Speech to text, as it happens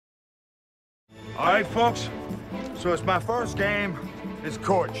All right, folks. So it's my first game as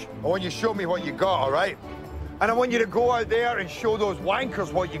coach. I want you to show me what you got, all right? And I want you to go out there and show those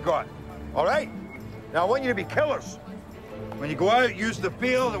wankers what you got, all right? Now, I want you to be killers. When you go out, use the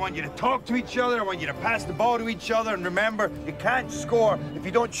field. I want you to talk to each other. I want you to pass the ball to each other. And remember, you can't score if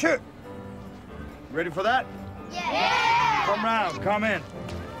you don't shoot. Ready for that? Yeah! Come round, come in.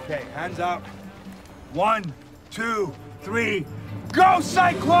 Okay, hands up. 1, 2, 3, go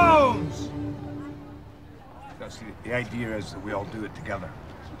Cyclones! So, see, the idea is that we all do it together.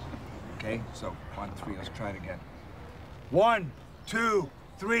 Okay, so 1, 3, let's try it again. 1, 2,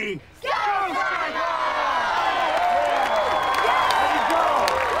 3, go Cyclones!